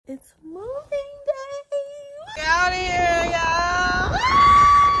it's moving day. Get out of here, y'all.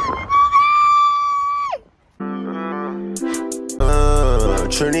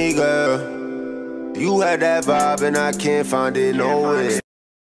 Trini girl, you had that vibe and I can't find it nowhere.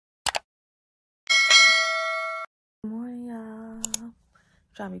 Good morning, y'all. I'm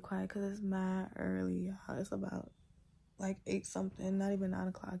trying to be quiet because it's mad early, y'all. It's about like 8 something, not even 9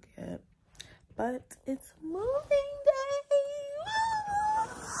 o'clock yet. But it's moving day.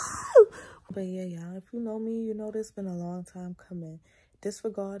 Woo! But yeah, y'all, if you know me, you know this been a long time coming.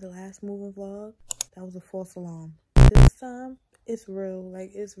 Disregard the last moving vlog. That was a false alarm. This time, it's real.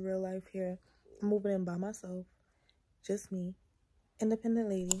 Like, it's real life here. I'm moving in by myself. Just me. Independent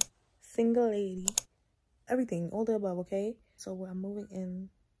lady. Single lady. Everything. All the above, okay? So I'm moving in.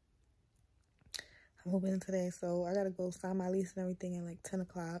 I'm moving in today. So I gotta go sign my lease and everything at like 10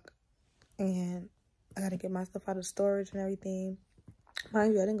 o'clock. And I gotta get my stuff out of storage and everything.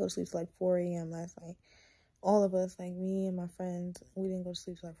 Mind you, I didn't go to sleep till like 4 a.m. last night. All of us, like me and my friends, we didn't go to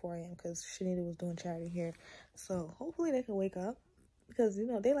sleep till like 4 a.m. because Shanita was doing charity here. So hopefully they can wake up because, you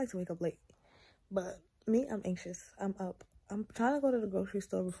know, they like to wake up late. But me, I'm anxious. I'm up. I'm trying to go to the grocery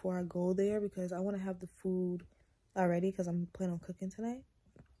store before I go there because I want to have the food already because I'm planning on cooking tonight.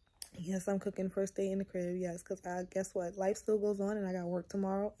 Yes, I'm cooking first day in the crib. Yes, because guess what? Life still goes on and I got work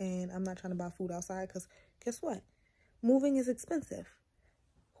tomorrow and I'm not trying to buy food outside because guess what? Moving is expensive.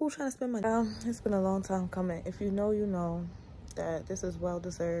 Who's trying to spend money? It's been a long time coming. If you know, you know that this is well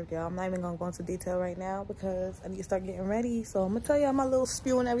deserved, y'all. I'm not even gonna go into detail right now because I need to start getting ready. So I'm gonna tell y'all my little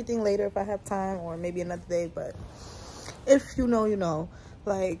spew and everything later if I have time, or maybe another day. But if you know, you know.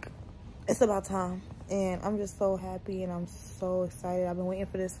 Like, it's about time. And I'm just so happy and I'm so excited. I've been waiting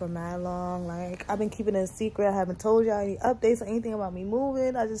for this for mad long. Like, I've been keeping it a secret. I haven't told y'all any updates or anything about me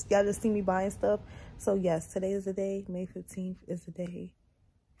moving. Y'all just see me buying stuff. So yes, today is the day. May 15th is the day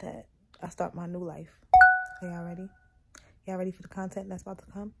that I start my new life. Are y'all ready? Y'all ready for the content that's about to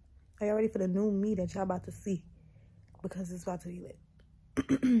come? Are y'all ready for the new me that y'all about to see? Because it's about to be lit.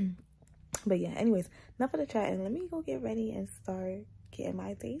 But yeah, anyways, enough of the chatting. Let me go get ready and start getting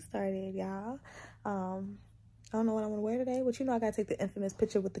my day started, y'all. I don't know what I'm gonna wear today, but you know I gotta take the infamous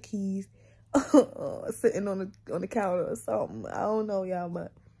picture with the keys sitting on the counter or something. I don't know, y'all,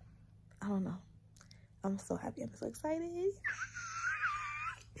 but I don't know. I'm so happy. I'm so excited.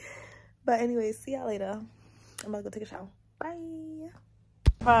 But anyways, see y'all later. I'm about to go take a shower. Bye.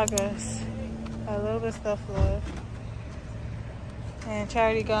 Progress. A little bit of stuff left. And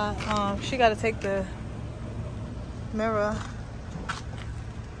Charity got, she got to take the mirror.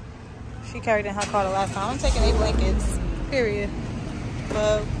 She carried in her car the last time. I'm taking 8 blankets, period.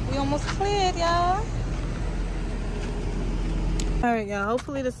 But we almost cleared, y'all. All right, y'all.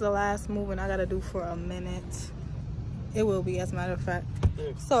 Hopefully this is the last moving I got to do for a minute. It will be, as a matter of fact.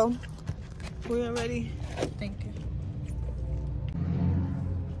 So, we are ready. Thank you.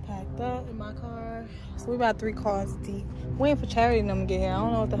 Packed up in my car. So we about 3 cars deep. Waiting for Charity and them to get here. I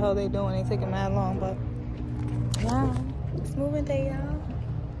don't know what the hell they doing. They taking mad long, but yeah, it's moving day, y'all.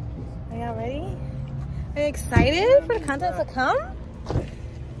 Are y'all ready? Are you excited for the content to come?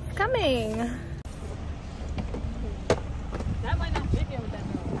 It's coming. That might not fit in with that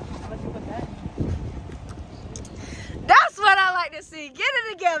though. Unless you put that. That's what I like to see. Get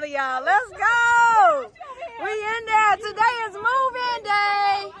it together, y'all. Let's go. We in there. Today is move-in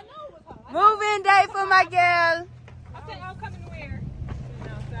day. Move-in day for my girl. I said I'm coming where?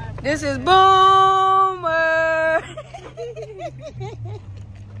 This is Boomer.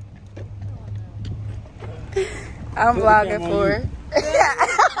 I'm vlogging for it.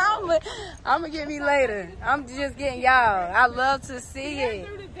 I'm gonna get me later. I'm just getting y'all. I love to see it.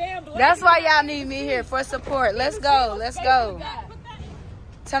 That's why y'all need me here for support. Let's go. Let's go.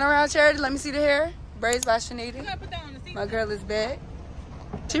 Turn around, Charity. Let me see the hair. Braids by Shanita. My girl is back.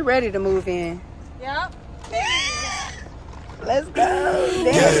 She ready to move in. Yep. Let's go.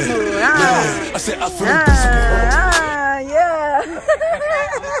 Dance move. I said I feel yeah.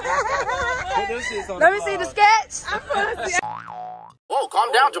 Let me see the sketch. Whoa,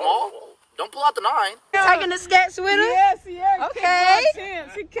 calm down, Jamal. Don't pull out the 9. Taking the sketch with us? Yes. Okay.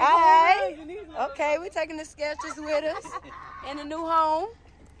 All right. Okay, we're taking the sketches with us in the new home.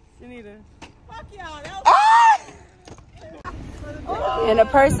 Fuck y'all. And the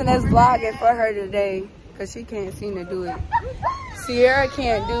person that's vlogging for her today, because she can't seem to do it. Sierra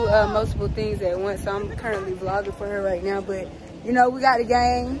can't do multiple things at once, so I'm currently vlogging for her right now. But, you know, we got the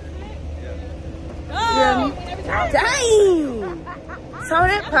gang. Oh, Dang! Turn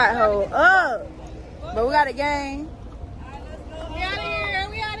that pothole up. But we got a gang. we out of here.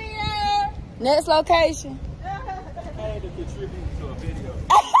 We out of here. Next location. I had to contribute to a video.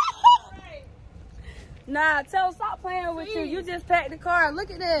 Nah, tell stop playing with you. You just packed the car.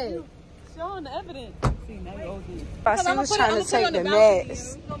 Look at that. Showing the evidence. See, now you OD. She was trying to take the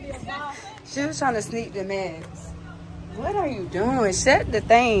meds. She was trying to sneak the meds. What are you doing? Shut the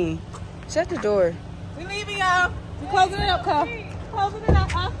thing. Shut the door. We leaving, y'all. We closing it up, Cole. Closing it up,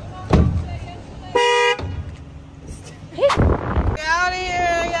 huh? Get out of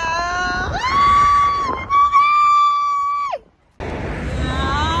here, y'all.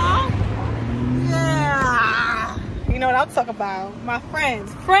 Yeah. You know what I'm talking about? My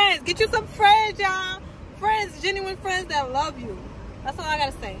friends. Friends. Get you some friends, y'all. Friends. Genuine friends that love you. That's all I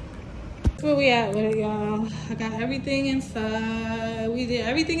gotta say. That's where we at with it, y'all. I got everything inside. We did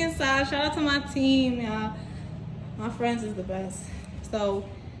everything inside. Shout out to my team, y'all. My friends is the best. So,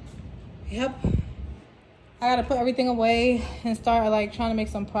 yep. I gotta put everything away and start like trying to make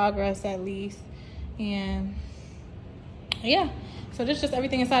some progress at least. And yeah, so this is just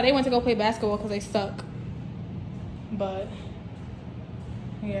everything inside. They went to go play basketball because they suck. But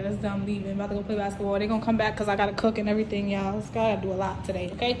yeah, that's them leaving. About to go play basketball. They gonna come back because I gotta cook and everything, y'all. I gotta do a lot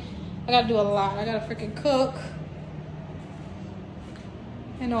today, okay? I gotta do a lot. I gotta freaking cook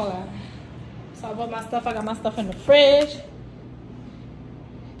and all that. So I bought my stuff. I got my stuff in the fridge.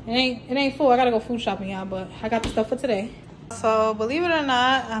 It ain't full. I gotta go food shopping, y'all, but I got the stuff for today. So believe it or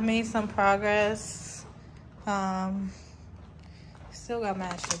not, I made some progress. Still got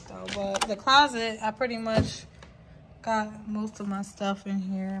mad shit though, but the closet, I pretty much got most of my stuff in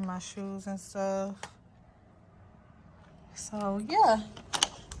here, my shoes and stuff. So yeah,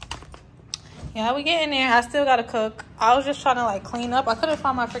 we getting there. I still gotta cook. I was just trying to like clean up. I couldn't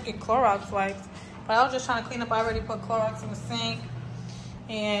find my freaking Clorox wipes, but I was just trying to clean up. I already put Clorox in the sink.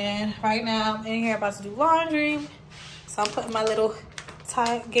 And right now I'm in here about to do laundry. So I'm putting my little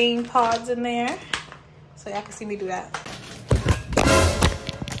tight game pods in there so y'all can see me do that.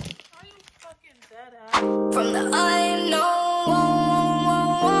 Are you fucking dead ass? From the unknown,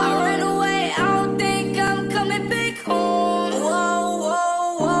 I ran away. I don't think I'm coming back home. Whoa.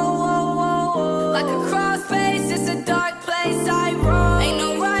 Like a crossface, it's a dark place I roam. Ain't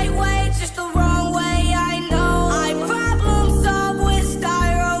no right way, just the wrong way. I know I problem solve with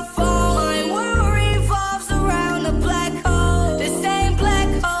styrofoam. My world revolves around a black hole, the same black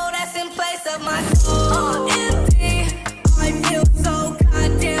hole that's in place of my soul. Empty, I feel so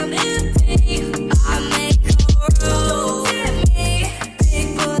goddamn empty. I make a road, hit me, big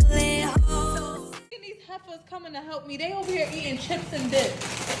bullet holes. These heifers coming to help me. They over here eating chips and dip.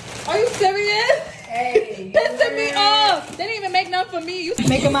 Are you serious? Hey. Pissing me off. They didn't even make none for me. You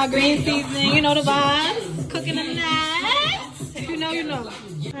making my green seasoning. You know the vibes. Cooking them nice. If you know, you know.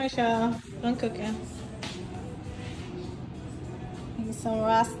 All right, y'all. I'm cooking. Making some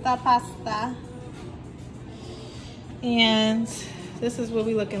rasta pasta. And this is what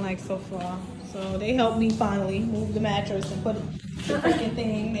we looking like so far. So they helped me finally move the mattress and put the freaking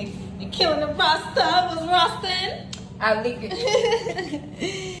thing. They killing the rasta. Was rusting. I leaked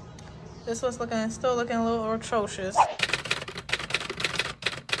it. This was still looking a little atrocious.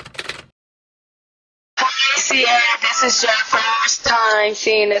 Sierra, this is your first time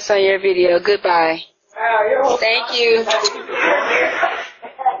seeing this on your video. Goodbye. Thank you. Is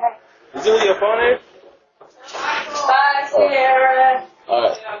it with your phone here? Bye, Sierra.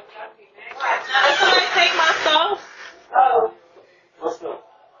 Alright. Can somebody take my stuff? Oh. What's up?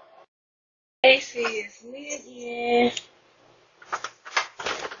 Casey, it's me again.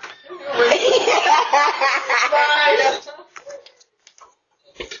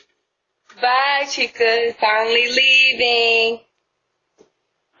 Bye, Chica. Finally leaving.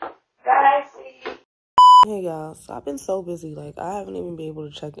 Bye, see. Hey y'all, so I've been so busy, like I haven't even been able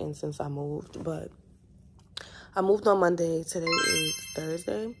to check in since I moved, but I moved on Monday. Today is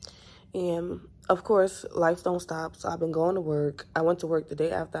Thursday, and of course life don't stop, so I've been going to work. I went to work the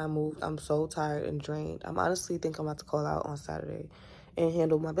day after I moved. I'm so tired and drained. I'm honestly think I'm about to call out on Saturday and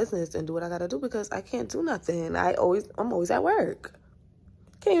handle my business and do what I gotta do because I can't do nothing. I'm always at work.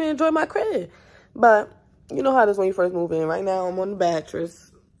 Can't even enjoy my crib. But you know how it is when you first move in. Right now I'm on the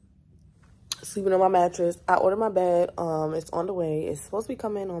mattress, sleeping on my mattress. I ordered my bed. It's on the way. It's supposed to be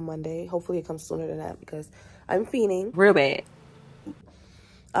coming on Monday. Hopefully it comes sooner than that because I'm fiending Real bad.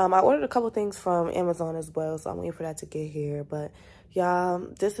 I ordered a couple things from Amazon as well, so I'm waiting for that to get here. But y'all,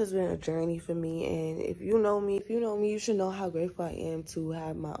 this has been a journey for me, and if you know me, you should know how grateful I am to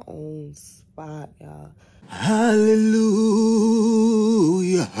have my own spot, y'all. Hallelujah.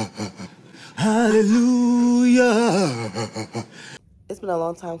 Hallelujah. It's been a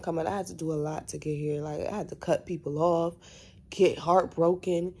long time coming. I had to do a lot to get here. Like, I had to cut people off, get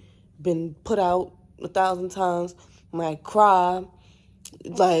heartbroken, been put out 1,000 times, like, cry,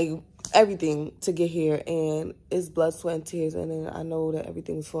 like, everything to get here, and it's blood, sweat, and tears, and then I know that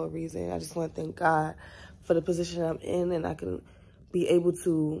everything was for a reason. I just want to thank God for the position I'm in, and I can be able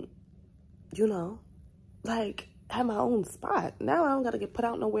to, you know, like, have my own spot. Now I don't got to get put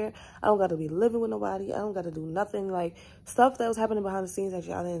out nowhere. I don't got to be living with nobody. I don't got to do nothing. Like, stuff that was happening behind the scenes that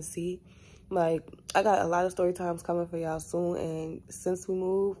y'all didn't see. Like, I got a lot of story times coming for y'all soon, and since we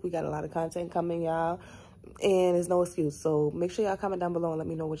moved, we got a lot of content coming, y'all. And there's no excuse. So make sure y'all comment down below and let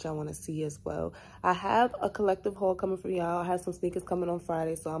me know what y'all want to see as well. I have a collective haul coming for y'all. I have some sneakers coming on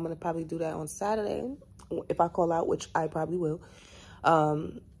Friday, so I'm going to probably do that on Saturday if I call out, which I probably will.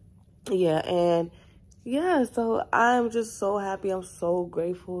 Yeah, and yeah, so I'm just so happy. I'm so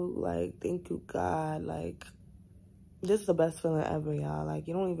grateful. Like, thank you, God. Like, this is the best feeling ever, y'all. Like,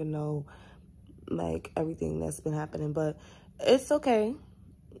 you don't even know, like, everything that's been happening, but it's okay.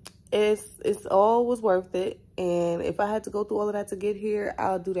 It's all was worth it, and if I had to go through all of that to get here,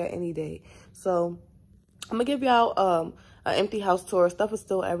 I'll do that any day. So I'm gonna give y'all an empty house tour. Stuff is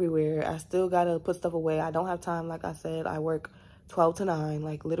still everywhere. I still gotta put stuff away. I don't have time. Like I said, I work 12 to 9,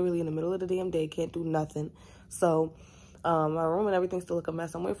 like literally in the middle of the damn day, can't do nothing. So my room and everything still look a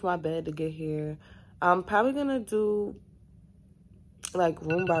mess. I'm waiting for my bed to get here. I'm probably gonna do like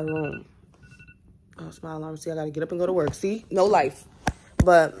room by room. Oh, it's my alarm. See, I gotta get up and go to work. See, no life.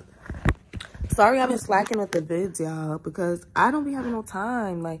 But sorry I've been slacking at the vids, y'all, because I don't be having no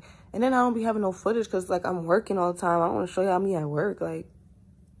time. Like, and then I don't be having no footage because, like, I'm working all the time. I don't want to show y'all me at work. Like,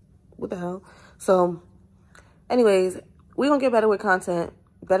 what the hell? So, anyways, we gonna get better with content.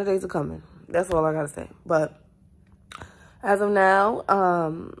 Better days are coming. That's all I gotta say. But as of now,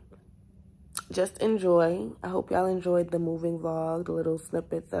 just enjoy. I hope y'all enjoyed the moving vlog, the little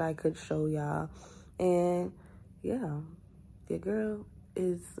snippets that I could show y'all. And, yeah, your girl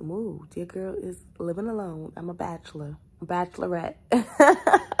is moved. Your girl is living alone. I'm a bachelor. Bachelorette.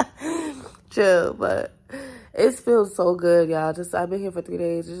 Chill, but it feels so good, y'all. I've been here for 3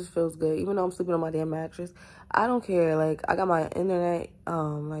 days. It just feels good. Even though I'm sleeping on my damn mattress, I don't care. Like, I got my internet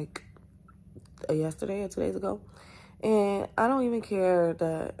like yesterday or 2 days ago, and I don't even care.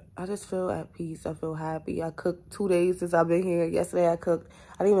 That I just feel at peace. I feel happy. I cooked 2 days since I've been here. Yesterday I cooked.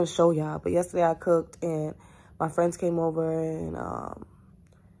 I didn't even show y'all, but yesterday I cooked, and my friends came over, and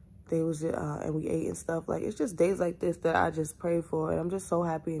they was and we ate and stuff. Like, it's just days like this that I just pray for, and I'm just so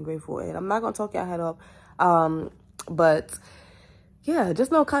happy and grateful. And I'm not gonna talk y'all head off, but yeah,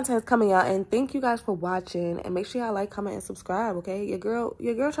 just know content is coming out, and thank you guys for watching, and make sure y'all like, comment, and subscribe. Okay, your girl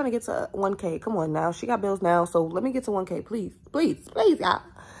trying to get to 1K. Come on now, she got bills now, so let me get to 1K, please, y'all.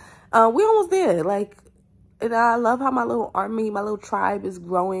 We almost there. Like, and I love how my little army, my little tribe is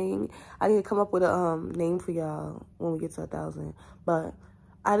growing. I need to come up with a name for y'all when we get to 1,000. But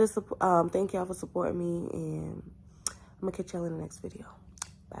I just thank y'all for supporting me, and I'm gonna catch y'all in the next video.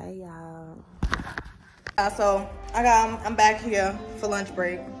 Bye, y'all. So I'm back here for lunch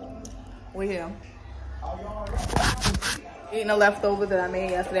break. We're here eating the leftovers that I made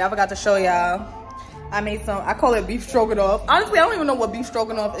yesterday. I forgot to show y'all. I made some, I call it beef stroganoff. Honestly, I don't even know what beef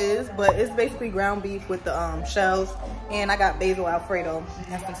stroganoff is, but it's basically ground beef with the shells. And I got basil Alfredo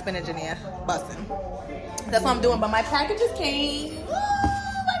and some spinach in there, busting. That's what I'm doing, but my packages came. Woo,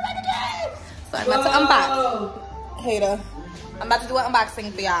 my packages! So I'm about to unbox. Hater. I'm about to do an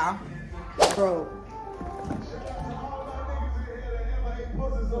unboxing for y'all. Bro.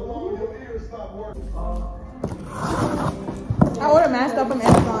 I ordered mad stuff from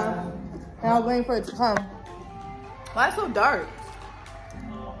Amazon. And I was waiting for it to come. Why is it so dark?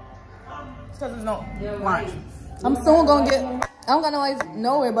 It's because there's no light. I'm soon gonna get, I don't got no lights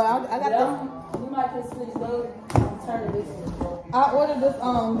nowhere, but I got the. You might just switch those and turn this. I ordered this,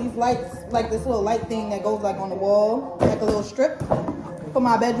 these lights, like this little light thing that goes like on the wall, like a little strip for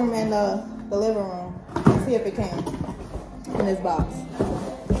my bedroom and the living room. Let's see if it came in this box.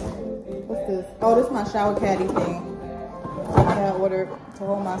 What's this? Oh, this is my shower caddy thing. I ordered to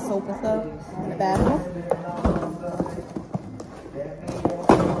hold my soap and stuff in the bathroom.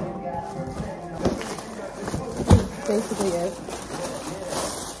 Basically it.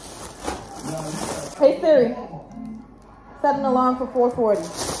 Hey Siri, set an alarm for 4:40.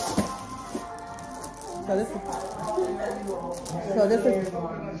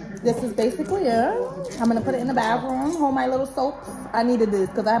 This is basically it. I'm gonna put it in the bathroom, hold my little soaps. I needed this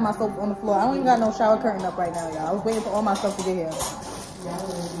because I have my soap on the floor. I don't even got no shower curtain up right now, y'all. I was waiting for all my stuff to get here.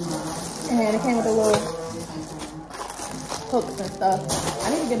 And it came with the little hooks and stuff. I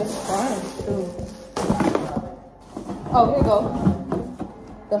need to get a sponge too. Oh, here you go.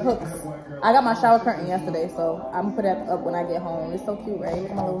 The hooks. I got my shower curtain yesterday, so I'm gonna put that up when I get home. It's so cute, right? Look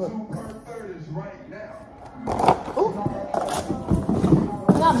at my little hooks. Ooh.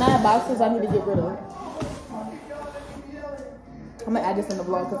 got mad boxes I need to get rid of. I'm gonna add this in the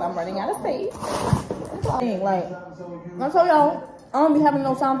vlog because I'm running out of space. Like, I'm tell y'all, I don't be having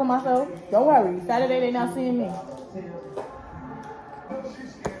no time for myself. Don't worry, Saturday they not seeing me.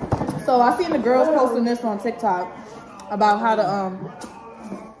 So I seen the girls posting this on TikTok about how to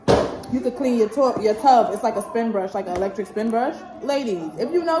you could clean your tub. It's like a spin brush, like an electric spin brush. Ladies,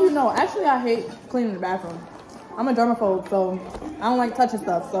 if you know, you know. Actually, I hate cleaning the bathroom. I'm a germaphobe, so I don't like touching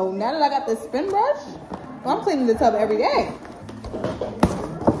stuff. So now that I got this spin brush, well, I'm cleaning the tub every day.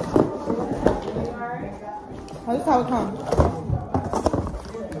 Oh, this is how it comes.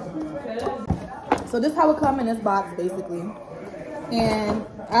 So this is how it comes in this box, basically. And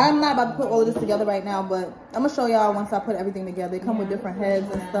I'm not about to put all of this together right now, but I'm gonna show y'all once I put everything together. They come with different heads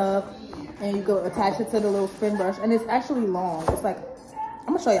and stuff, and you go attach it to the little spin brush, and it's actually long. It's like, I'm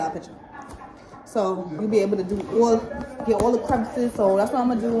gonna show y'all a picture. So you'll be able to get all the crevices. So that's what I'm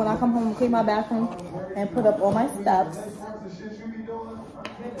gonna do when I come home and clean my bathroom and put up all my steps.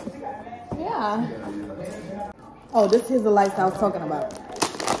 Yeah. Oh, this is the lights I was talking about.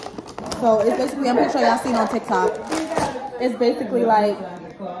 So it's basically, I'm pretty sure y'all seen on TikTok. It's basically like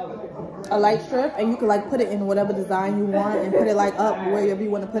a light strip, and you can like put it in whatever design you want and put it like up wherever you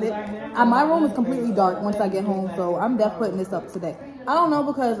want to put it. My room is completely dark once I get home, so I'm definitely putting this up today. I don't know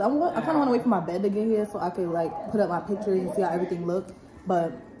because I kind of want to wait for my bed to get here so I could like put up my pictures and see how everything looks.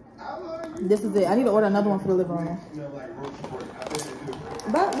 But this is it. I need to order another one for the living room.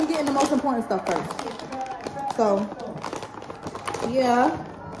 But we're getting the most important stuff first. So yeah,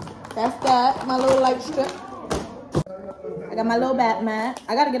 that's that. My little light strip. I got my little bath mat.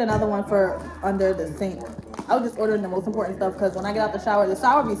 I gotta get another one for under the sink. I was just ordering the most important stuff because when I get out the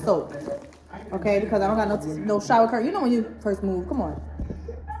shower be soaked. Okay, because I don't got no shower curtain. You know when you first move, come on.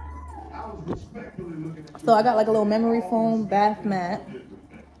 So I got like a little memory foam bath mat.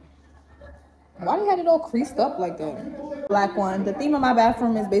 Why do you have it all creased up like that? Black one. The theme of my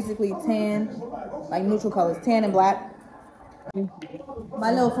bathroom is basically tan, like neutral colors, tan and black. When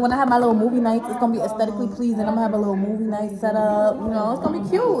I have my little movie nights, it's gonna be aesthetically pleasing. I'm gonna have a little movie night set up. You know, it's gonna be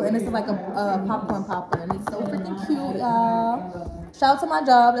cute, and it's like a popcorn popper, and it's so freaking cute, y'all. Shout out to my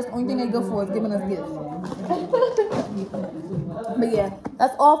job. That's the only thing they good for is giving us gifts. But yeah,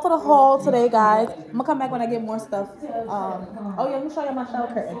 that's all for the haul today, guys. I'm gonna come back when I get more stuff. Oh yeah, let me show you my shower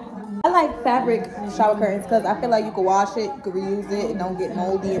curtain. I like fabric shower curtains because I feel like you can wash it, you can reuse it, and don't get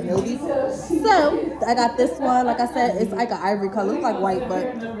moldy and mildewy. So I got this one. Like I said, it's like an ivory color. It's like white, but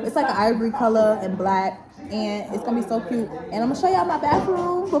it's like an ivory color and black, and it's gonna be so cute. And I'm gonna show y'all my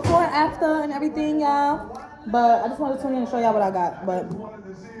bathroom before and after and everything, y'all. But I just wanted to tune in and show y'all what I got. But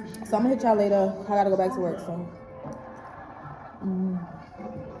so I'm gonna hit y'all later. I gotta go back to work, so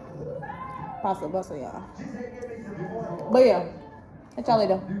pasta bustle, y'all. But yeah, hit y'all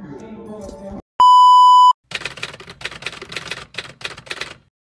later.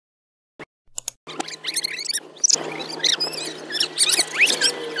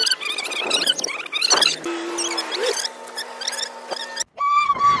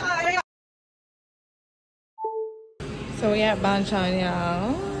 So we at Banchan,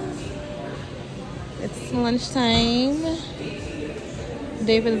 y'all. It's lunchtime.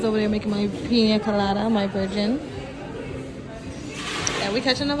 David is over there making my pina colada, my virgin. And we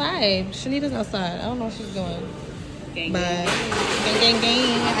catching the vibe. Shanita's outside. I don't know what she's doing. Gang, but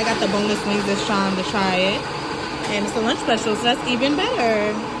gang. I got the boneless wings this time to try it. And it's a lunch special, so that's even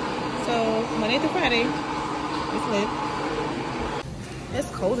better. So Monday through Friday, it's lit. It's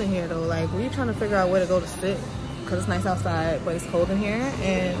cold in here though. Like, we're trying to figure out where to go to sit. Because it's nice outside, but it's cold in here,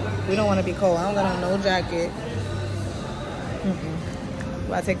 and we don't want to be cold. I don't got on no jacket.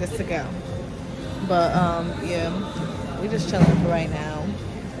 Well, I take this to go. But yeah, we just chilling for right now.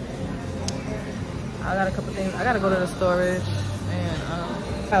 I got a couple things. I gotta go to the storage, and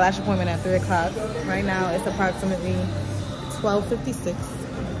my lash appointment at 3 o'clock. Right now it's approximately 12:56,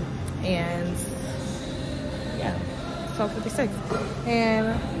 and yeah, 12:56,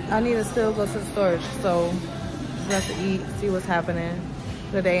 and I need to still go to the storage. So just to eat, see what's happening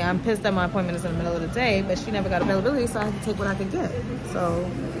today. I'm pissed that my appointment is in the middle of the day, but she never got availability, so I have to take what I could get. So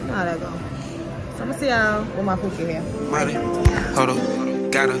you know how that goes. So I'm gonna see y'all when my food get here. Money, hold up,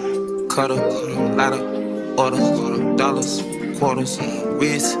 gotta, cuddle, ladder, orders, dollars, quarters,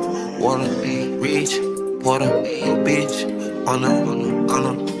 wrist, water, reach, water, bitch, on a,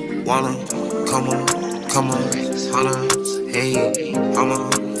 wanna, come on, hunter, hey, I'm a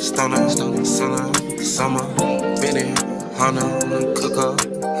stunner, summer, Benny, Hunter, cooker,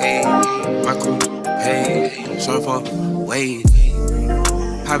 hey, my crew, hey, surfer, wave,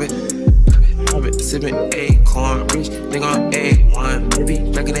 pop it, orbit, sipping acorn, rich nigga on A1, baby,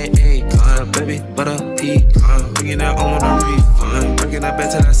 back in that A-con, baby, butter pecan, bringing that on a refund, breaking that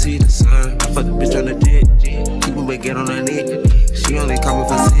back till I see the sun. I fuck the bitch on the dick, keep him back, get on her neck. She only call me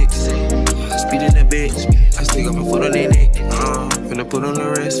for 6, speed in the bitch, I stick up my foot on their neck, finna put on the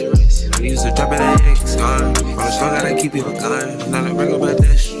wrist. I used to drop it at X, on the strong, gotta keep it a gun. Not a regular, but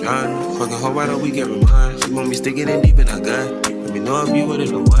that's strong. Fucking hoe right up, we get remind. She want me sticking it deep in her gut. Let me know if you with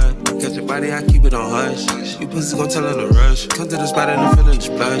it or what. Catch your body, I keep it on hush. You pussy gon' tell her to rush. Come to the spot and I'm feeling the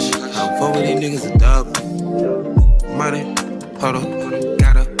splash. I'm fuck with these niggas a dub. Money, huddle,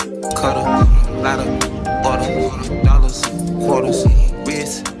 gotta, cuddle, lotta, order, dollars, quarters,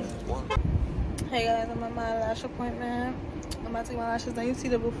 wrist. Hey guys, I'm at my lash appointment. I'm about to take my lashes done. You see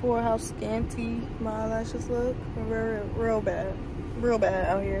the before how scanty my lashes look. Real bad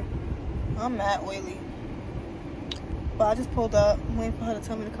out here. I'm mad oily. But I just pulled up. I'm waiting for her to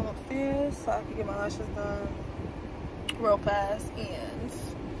tell me to come upstairs so I can get my lashes done real fast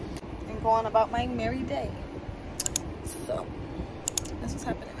and going about my merry day. So that's what's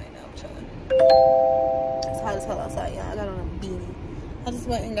happening right now. I'm chilling. It's hot as hell outside, y'all. I got on a beanie. I just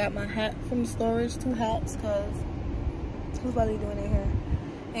went and got my hat from the storage, 2 hats, because who's about to be doing it here?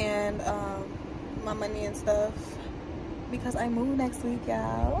 And my money and stuff, because I move next week,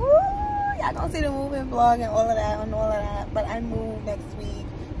 y'all. Y'all gonna see the moving vlog and all of that, but I move next week,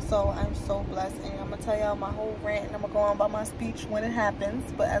 so I'm so blessed. And I'm gonna tell y'all my whole rant, and I'm gonna go on about my speech when it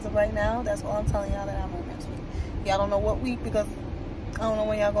happens. But as of right now, that's all I'm telling y'all, that I move next week. Y'all don't know what week, because I don't know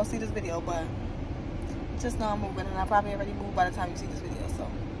when y'all gonna see this video, but just know I'm moving, and I probably already moved by the time you see this video, so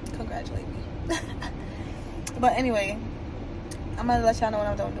congratulate me. But anyway, I'm gonna let y'all know when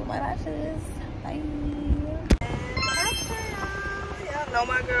I'm done doing my lashes. Bye. Y'all know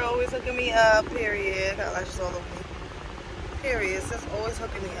my girl always hooking me up, period. Got lashes all over me. Period. Sis always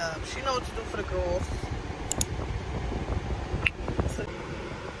hooking me up. She know what to do for the girls. So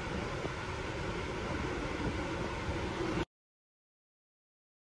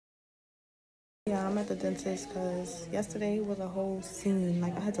yeah, I'm at the dentist because yesterday was a whole scene.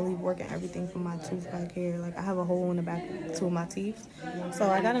 Like, I had to leave work and everything for my tooth back here. Like, I have a hole in the back of 2 of my teeth. So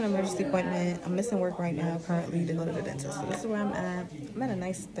I got an emergency appointment. I'm missing work right now currently to go to the dentist. So this is where I'm at. I'm at a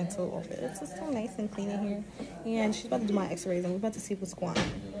nice dental office. It's so nice and clean in here. And she's about to do my x-rays and we're about to see what's going on.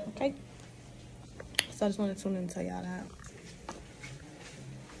 Okay? So I just wanted to tune in and tell y'all that.